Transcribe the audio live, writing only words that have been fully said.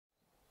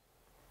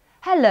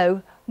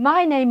Hello,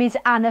 my name is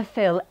Anna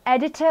Phil,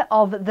 editor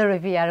of the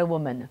Riviera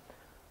Woman.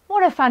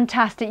 What a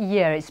fantastic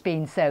year it's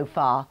been so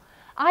far.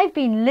 I've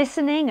been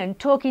listening and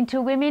talking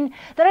to women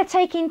that are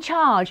taking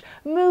charge,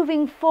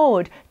 moving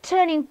forward,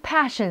 turning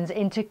passions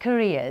into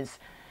careers.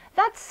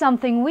 That's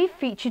something we've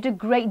featured a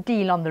great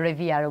deal on the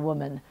Riviera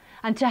Woman.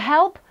 And to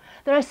help,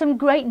 there are some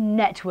great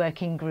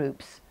networking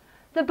groups.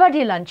 The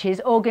Buddy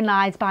Lunches,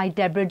 organised by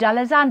Deborah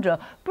D'Alessandro,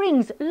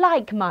 brings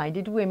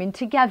like-minded women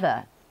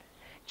together.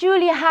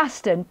 Julia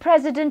Haston,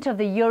 President of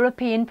the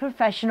European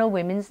Professional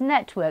Women's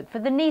Network for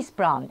the Nice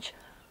branch.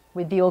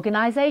 With the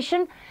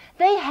organisation,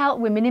 they help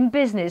women in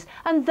business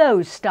and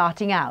those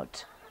starting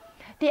out.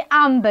 The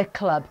Amber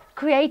Club,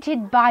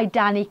 created by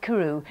Danny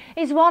Carew,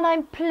 is one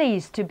I'm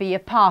pleased to be a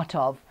part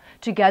of.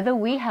 Together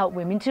we help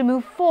women to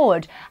move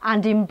forward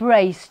and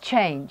embrace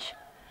change.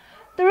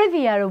 The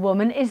Riviera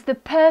Woman is the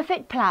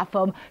perfect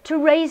platform to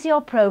raise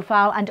your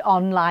profile and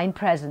online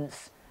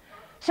presence.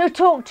 So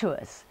talk to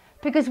us,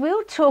 because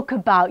we'll talk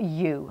about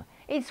you.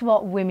 It's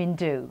what women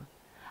do.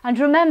 And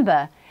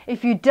remember,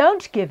 if you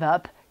don't give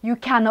up, you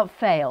cannot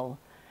fail.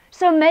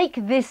 So make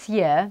this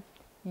year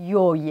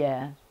your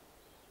year.